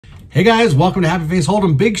Hey guys, welcome to Happy Face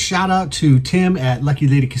Holdem. Big shout out to Tim at Lucky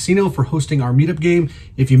Lady Casino for hosting our meetup game.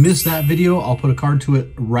 If you missed that video, I'll put a card to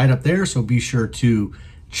it right up there, so be sure to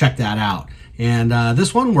check that out. And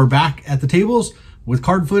this one, we're back at the tables with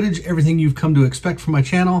card footage, everything you've come to expect from my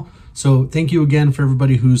channel. So thank you again for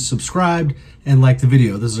everybody who's subscribed and liked the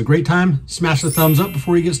video. This is a great time. Smash the thumbs up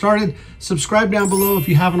before you get started. Subscribe down below if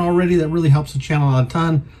you haven't already. That really helps the channel out a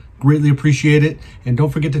ton. Greatly appreciate it. And don't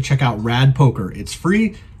forget to check out Rad Poker. It's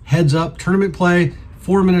free. Heads up, tournament play,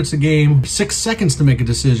 4 minutes a game, 6 seconds to make a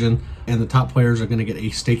decision, and the top players are going to get a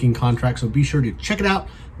staking contract, so be sure to check it out.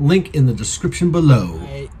 Link in the description below.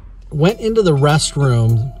 I went into the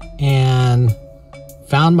restroom and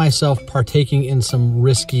found myself partaking in some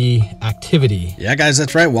risky activity. Yeah, guys,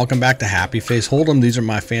 that's right. Welcome back to Happy Face Holdem. These are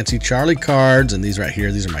my fancy Charlie cards, and these right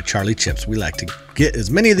here, these are my Charlie chips. We like to get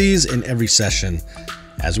as many of these in every session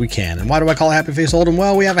as we can. And why do I call it Happy Face Holdem?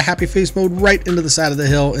 Well, we have a happy face mode right into the side of the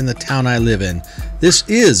hill in the town I live in. This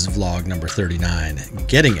is vlog number 39,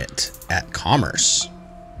 getting it at Commerce.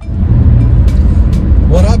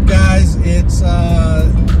 What up, guys? It's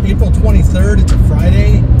April 23rd. It's a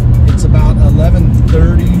Friday. It's about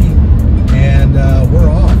 11:30, and we're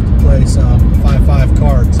off to play some 5-5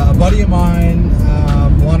 cards. A buddy of mine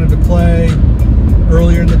wanted to play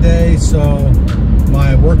earlier in the day, so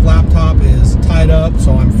my work laptop is tied up,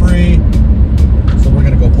 so I'm free. So we're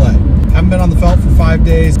gonna go play. Haven't been on the felt for 5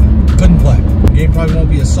 days. Couldn't play. The game probably won't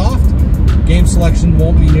be as soft. Game selection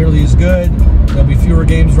won't be nearly as good. There'll be fewer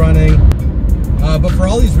games running. But for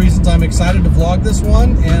all these reasons, I'm excited to vlog this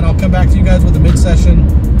one, and I'll come back to you guys with a mid-session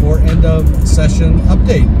or end-of-session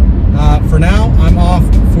update. For now, I'm off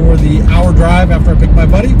for the hour drive after I pick my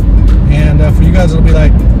buddy, and for you guys, it'll be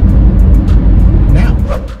like now.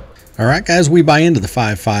 All right, guys, we buy into the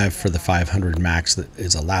 5-5 for the 500 max that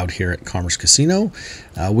is allowed here at Commerce Casino,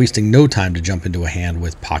 wasting no time to jump into a hand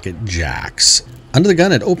with pocket jacks. Under the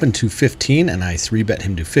gun, it opened to 15, and I 3-bet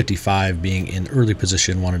him to 55, being in early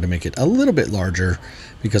position. Wanted to make it a little bit larger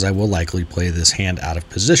because I will likely play this hand out of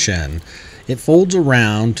position. It folds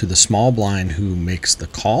around to the small blind who makes the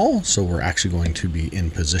call, so we're actually going to be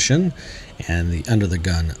in position, and the under the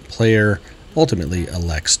gun player ultimately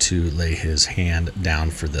elects to lay his hand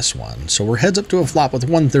down for this one. So we're heads up to a flop with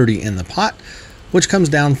 130 in the pot, which comes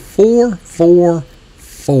down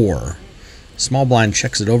 4-4-4. Small blind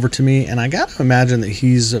checks it over to me, and I gotta imagine that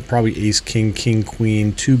he's probably ace, king, king,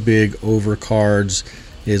 queen. Two big over cards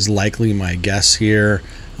is likely my guess here.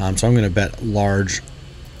 So I'm gonna bet large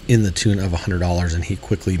in the tune of $100, and he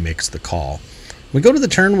quickly makes the call. We go to the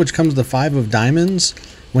turn, which comes the 5 of diamonds.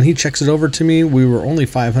 When he checks it over to me, we were only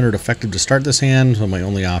 500 effective to start this hand, so my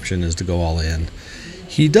only option is to go all in.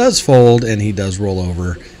 He does fold, and he does roll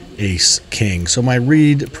over ace king. So my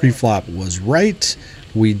read pre-flop was right.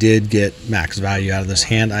 We did get max value out of this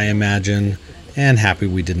hand, I imagine, and happy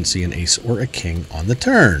we didn't see an ace or a king on the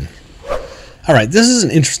turn. All right, this is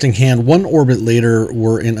an interesting hand. One orbit later,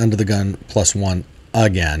 we're in under the gun +1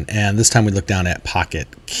 again, and this time we look down at pocket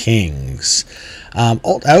kings. I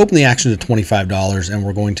open the action to $25, and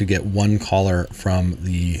we're going to get one caller from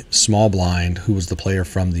the small blind, who was the player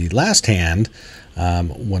from the last hand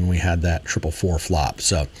when we had that 4-4 flop.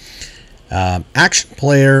 So action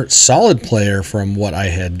player, solid player from what I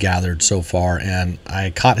had gathered so far, and I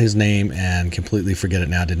caught his name and completely forget it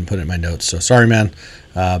now. Didn't put it in my notes, so sorry, man,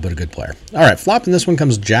 but a good player. All right, flopping this one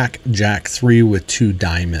comes Jack, Jack 3 with 2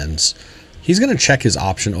 diamonds. He's going to check his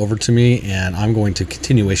option over to me, and I'm going to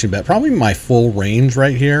continuation bet, probably my full range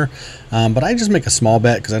right here. But I just make a small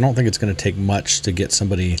bet because I don't think it's going to take much to get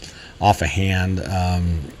somebody off a hand,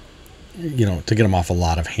 you know, to get them off a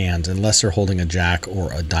lot of hands, unless they're holding a jack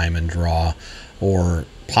or a diamond draw or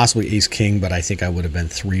possibly ace king. But I think I would have been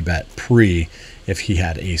 3-bet pre if he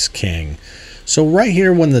had ace king. So right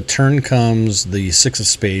here, when the turn comes, the 6 of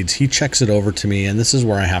spades, he checks it over to me, and this is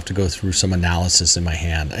where I have to go through some analysis in my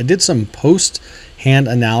hand. I did some post-hand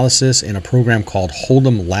analysis in a program called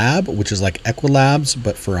Holdem Lab, which is like Equilabs,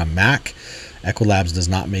 but for a Mac. Equilabs does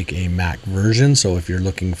not make a Mac version, so if you're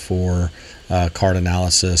looking for card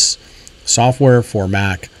analysis software for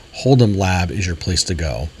Mac, Holdem Lab is your place to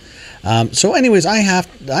go. So anyways,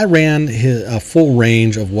 I ran a full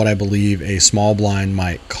range of what I believe a small blind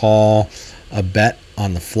might call a bet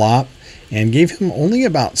on the flop, and gave him only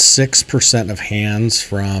about 6% of hands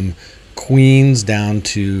from queens down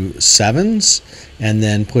to 7s, and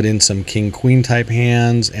then put in some king queen type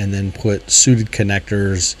hands, and then put suited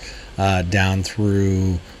connectors down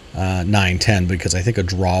through 9-10, because I think a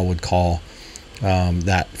draw would call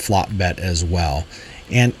that flop bet as well.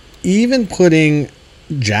 And even putting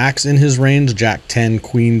jacks in his range, Jack 10,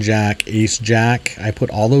 Queen Jack, Ace Jack. I put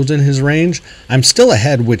all those in his range. I'm still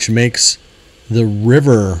ahead, which makes the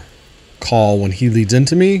river call when he leads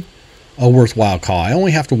into me a worthwhile call. I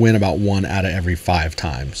only have to win about 1 out of every 5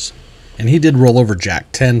 times. And he did roll over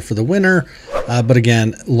Jack 10 for the winner, but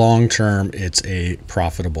again, long term, it's a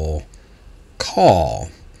profitable call.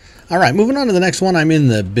 All right, moving on to the next one. I'm in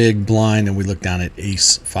the big blind, and we look down at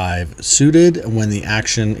Ace 5 suited. When the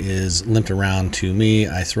action is limped around to me,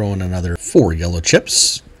 I throw in another 4 yellow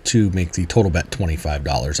chips to make the total bet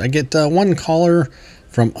 $25. I get one caller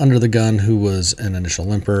from under the gun who was an initial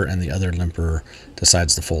limper, and the other limper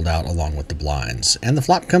decides to fold out along with the blinds. And the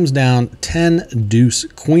flop comes down 10 deuce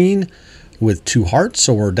queen with 2 hearts,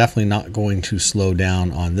 so we're definitely not going to slow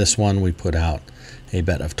down on this one. We put out a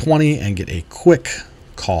bet of 20 and get a quick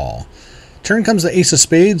call. Turn comes the ace of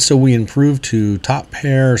spades, so we improve to top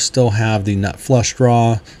pair, still have the nut flush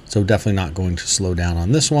draw, so definitely not going to slow down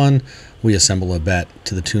on this one. We assemble a bet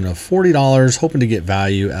to the tune of $40, hoping to get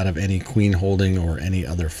value out of any queen holding or any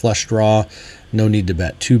other flush draw. No need to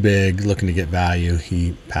bet too big, looking to get value.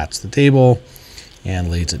 He pats the table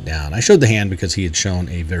and lays it down. I showed the hand because he had shown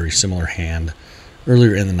a very similar hand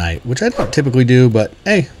earlier in the night, which I don't typically do, but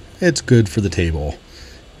hey, it's good for the table.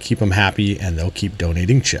 Keep them happy and they'll keep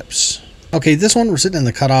donating chips. Okay, this one we're sitting in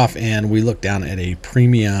the cutoff and we look down at a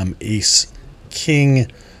premium ace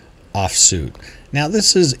king offsuit. Now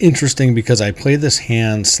this is interesting because I play this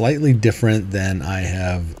hand slightly different than I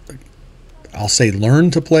have, I'll say,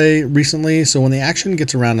 learned to play recently. So when the action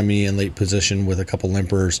gets around to me in late position with a couple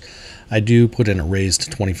limpers, I do put in a raise to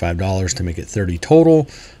 $25 to make it 30 total.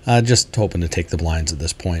 Just hoping to take the blinds at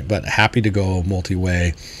this point, but happy to go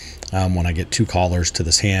multi-way when I get 2 callers to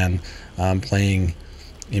this hand, playing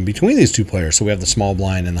in between these 2 players. So we have the small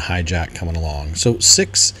blind and the hijack coming along. So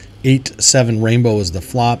 6, 8, 7 rainbow is the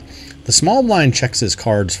flop. The small blind checks his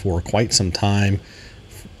cards for quite some time.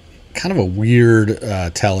 Kind of a weird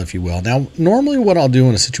tell, if you will. Now, normally what I'll do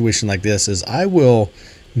in a situation like this is I will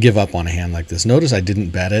give up on a hand like this. Notice I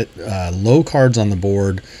didn't bet it. Low cards on the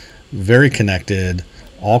board, very connected,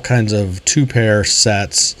 all kinds of 2-pair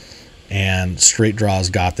sets and straight draws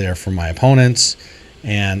got there from my opponents.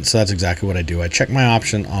 And so that's exactly what I do. I check my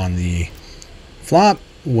option on the flop.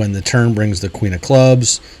 When the turn brings the queen of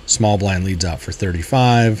clubs, small blind leads out for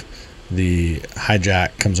 35. The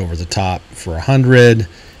hijack comes over the top for 100,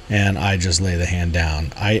 and I just lay the hand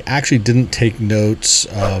down. I actually didn't take notes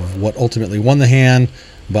of what ultimately won the hand,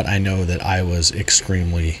 but I know that I was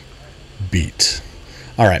extremely beat.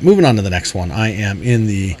 All right, moving on to the next one. I am in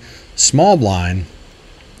the small blind,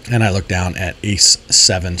 and I look down at ace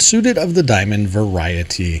 7 suited of the diamond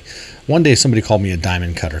variety. One day somebody called me a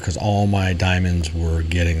diamond cutter because all my diamonds were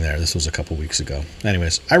getting there. This was a couple weeks ago.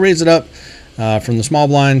 Anyways, I raise it up from the small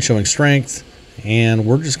blind, showing strength, and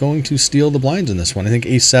we're just going to steal the blinds in this one. I think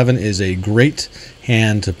ace 7 is a great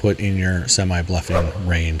hand to put in your semi-bluffing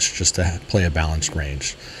range, just to play a balanced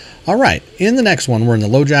range. All right, in the next one, we're in the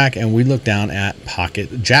low jack, and we look down at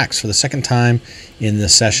pocket jacks for the second time in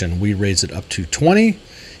this session. We raise it up to 20.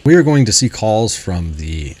 We are going to see calls from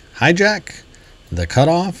the hijack, the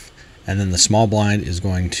cutoff, and then the small blind is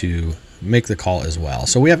going to make the call as well.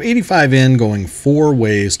 So we have 85 in, going 4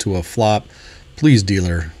 ways to a flop. Please,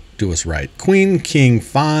 dealer, do us right. Queen, king,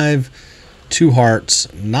 5, 2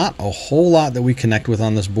 hearts. Not a whole lot that we connect with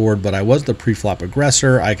on this board, but I was the pre-flop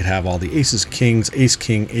aggressor. I could have all the aces, kings, ace,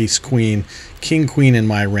 king, ace, queen, king, queen in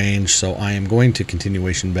my range. So I am going to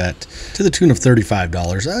continuation bet to the tune of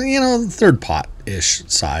 $35. You know, third pot-ish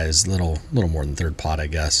size, little more than third pot, I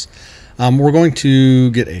guess. We're going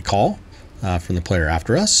to get a call from the player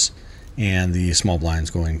after us, and the small blind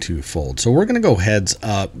is going to fold. So we're going to go heads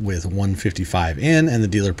up with 155 in, and the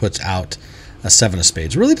dealer puts out a 7 of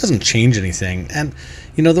spades. It really doesn't change anything. And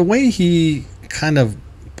you know, the way he kind of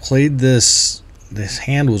played this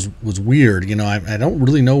hand was weird. You know, I don't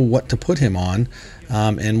really know what to put him on.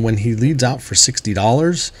 And when he leads out for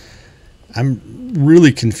 $60, I'm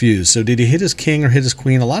really confused. So did he hit his king or hit his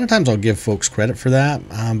queen? A lot of times I'll give folks credit for that.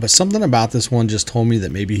 But something about this one just told me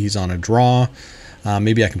that maybe he's on a draw.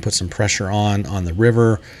 Maybe I can put some pressure on the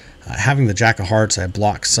river. Having the jack of hearts, I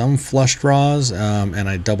block some flush draws, and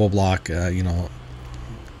I double block, you know,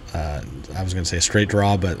 I was going to say a straight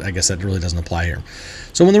draw, but I guess that really doesn't apply here.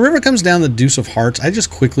 So when the river comes down the deuce of hearts, I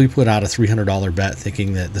just quickly put out a $300 bet,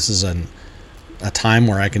 thinking that this is a time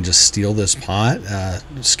where I can just steal this pot.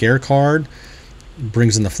 Scare card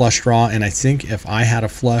brings in the flush draw, and I think if I had a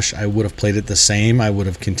flush, I would have played it the same. I would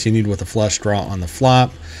have continued with a flush draw on the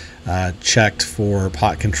flop, checked for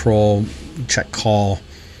pot control, check call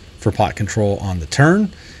for pot control on the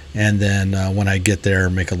turn, and then when I get there,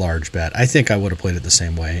 make a large bet. I think I would have played it the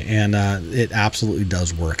same way, and it absolutely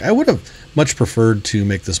does work. I would have much preferred to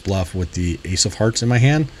make this bluff with the ace of hearts in my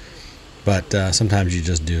hand, but sometimes you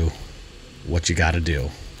just do what you got to do.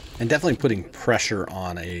 And definitely putting pressure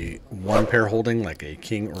on a one pair holding like a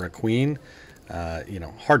king or a queen. You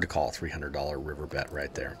know, hard to call $300 river bet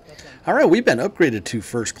right there. All right, we've been upgraded to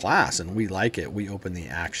first class, and we like it. We open the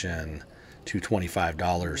action to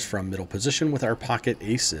 $25 from middle position with our pocket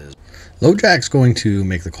aces. Low jack's going to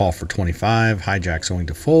make the call for 25, high jack's going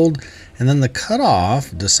to fold, and then the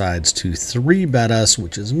cutoff decides to 3-bet us,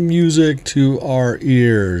 which is music to our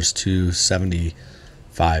ears, to $75.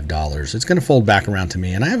 It's going to fold back around to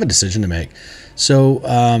me, and I have a decision to make.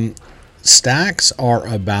 So stacks are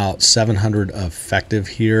about 700 effective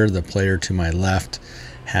here. The player to my left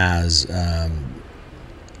has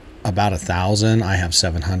about 1,000. I have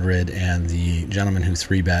 700, and the gentleman who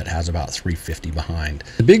 3-bet has about 350 behind.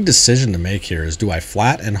 The big decision to make here is, do I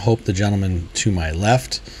flat and hope the gentleman to my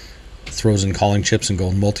left throws in calling chips and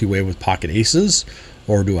go multi-way with pocket aces,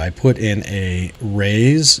 or do I put in a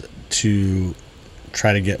raise to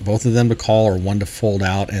try to get both of them to call, or one to fold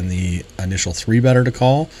out and the initial 3-better to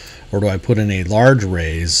call, or do I put in a large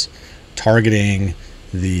raise targeting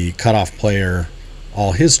the cutoff player,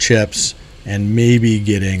 all his chips, and maybe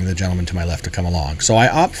getting the gentleman to my left to come along? So I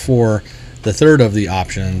opt for the third of the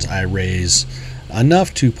options. I raise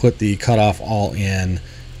enough to put the cutoff all in,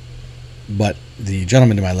 but the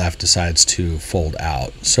gentleman to my left decides to fold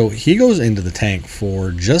out. So he goes into the tank for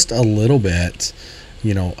just a little bit.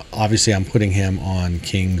 You know, obviously I'm putting him on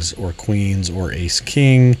kings or queens or ace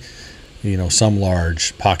king, you know, some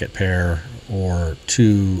large pocket pair or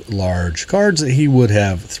 2 large cards that he would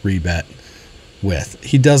have 3-bet with.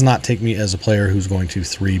 He does not take me as a player who's going to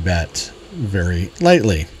 3-bet very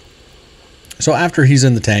lightly. So after he's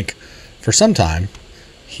in the tank for some time,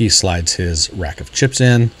 he slides his rack of chips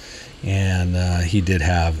in, and he did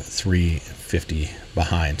have 350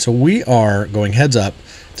 behind. So we are going heads up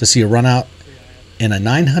to see a run out in a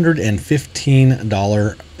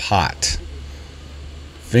 $915 pot.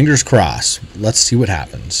 Fingers crossed. Let's see what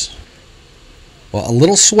happens. Well, a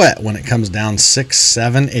little sweat when it comes down 6,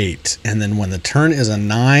 7, 8. And then when the turn is a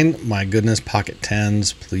 9, my goodness, pocket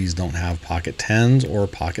 10s. Please don't have pocket 10s or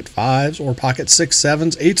pocket 5s or pocket 6,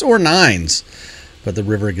 7s, 8s, or 9s. But the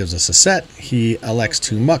river gives us a set. He elects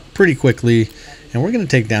to muck pretty quickly, and we're going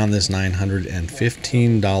to take down this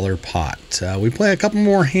 $915 pot. We play a couple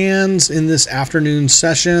more hands in this afternoon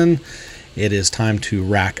session. It is time to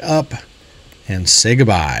rack up and say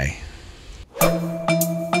goodbye.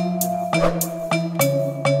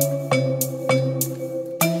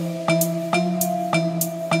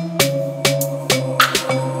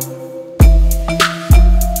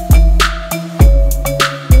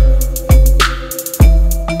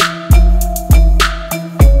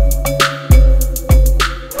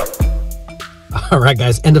 All right,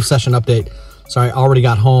 guys, end of session update. Sorry, I already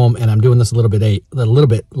got home and I'm doing this a little bit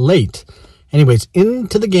late. Anyways,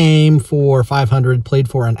 into the game for 500, played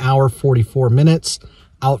for an hour, 44 minutes,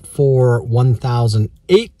 out for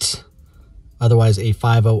 1,008, otherwise a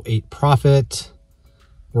 508 profit.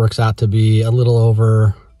 Works out to be a little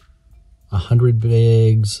over 100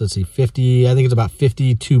 bigs. Let's see, 50, I think it's about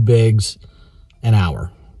 52 bigs an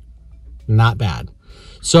hour. Not bad.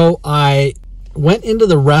 So I went into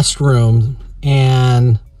the restroom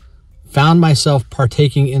and found myself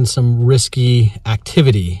partaking in some risky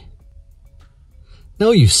activity.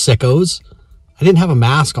 No, you sickos. I didn't have a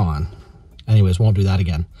mask on. Anyways, won't do that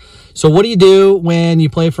again. So what do you do when you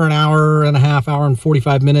play for an hour and a half, hour and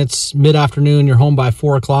 45 minutes, mid-afternoon, you're home by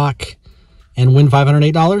 4 o'clock, and win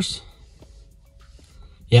 $508?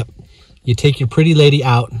 Yep. You take your pretty lady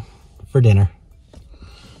out for dinner.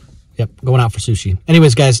 Yep, going out for sushi.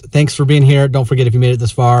 Anyways, guys, thanks for being here. Don't forget, if you made it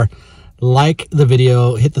this far, like the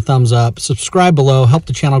video, hit the thumbs up, subscribe below, help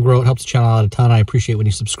the channel grow. It helps the channel out a ton. I appreciate when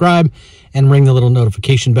you subscribe, and ring the little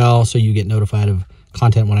notification bell so you get notified of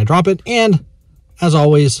content when I drop it. And as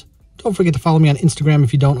always, don't forget to follow me on Instagram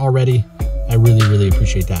if you don't already. I really, really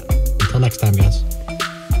appreciate that. Until next time, guys.